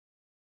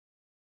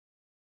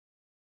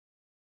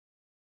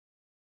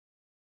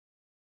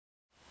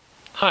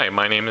Hi,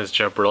 my name is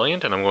Jeb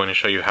Brilliant, and I'm going to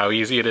show you how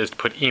easy it is to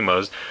put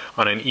Emoze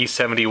on an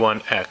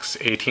E71x,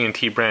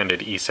 AT&T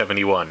branded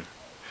E71.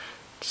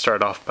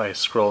 Start off by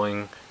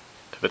scrolling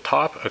to the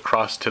top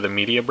across to the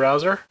media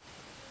browser.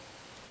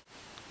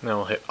 Then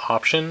we'll hit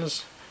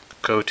Options,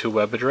 go to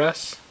Web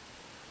Address,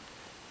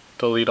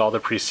 delete all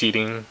the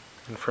preceding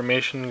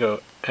information,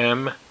 go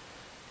m.emoze.com.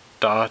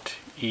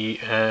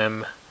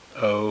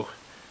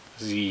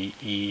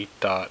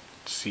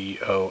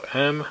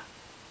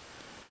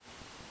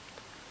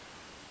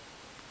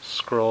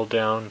 Scroll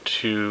down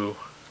to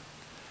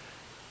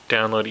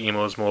download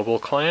Emoze mobile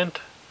client.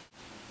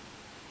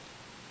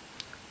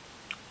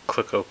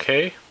 Click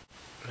OK,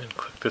 and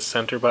click the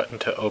center button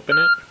to open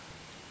it.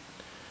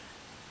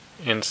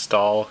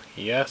 Install,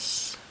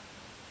 yes.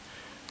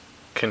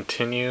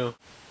 Continue.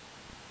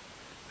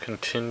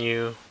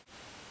 Continue.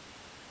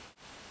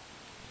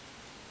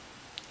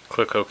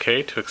 Click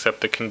OK to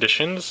accept the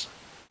conditions.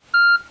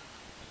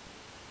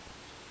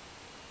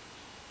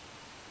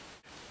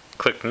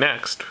 Click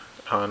Next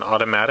on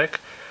Automatic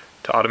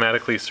to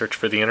automatically search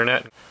for the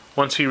internet.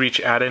 Once we reach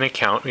Add an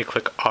Account, we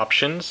click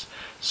Options,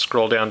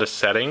 scroll down to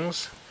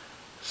Settings,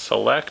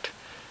 select,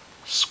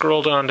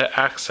 scroll down to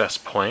Access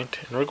Point,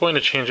 and we're going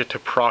to change it to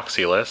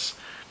Proxyless.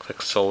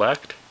 Click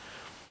Select.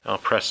 I'll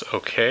press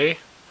OK.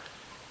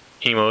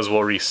 Emoze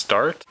will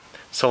restart.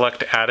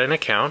 Select Add an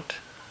Account.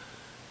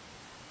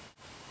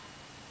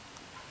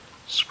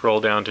 Scroll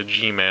down to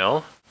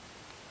Gmail.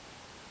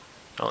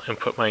 I'll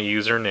input my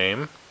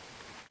username.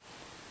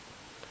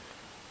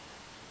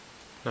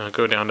 Now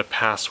go down to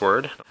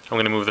password. I'm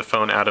going to move the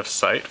phone out of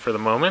sight for the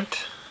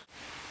moment.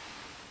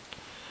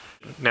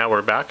 Now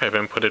we're back. I've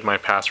inputted my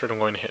password. I'm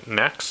going to hit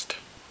Next.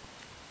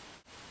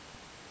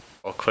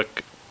 I'll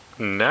click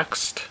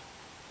Next.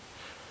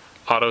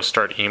 Auto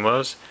start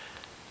Emoze.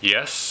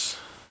 Yes.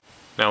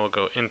 Now we'll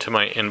go into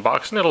my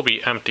inbox, and it'll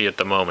be empty at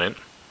the moment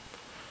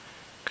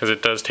because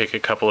it does take a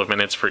couple of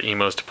minutes for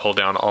Emoze to pull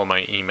down all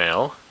my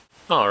email.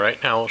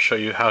 Alright, now I'll show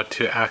you how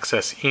to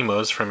access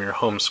Emoze from your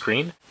home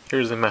screen.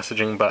 Here's the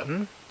messaging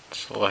button.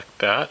 Select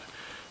that.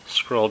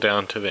 Scroll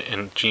down to the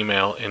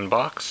Gmail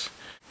inbox.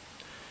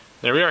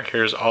 There we are.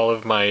 Here's all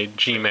of my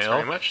Gmail. Thanks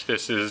very much.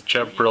 This is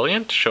Jeb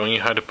Brilliant showing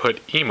you how to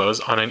put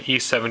Emoze on an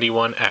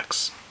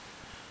E71x.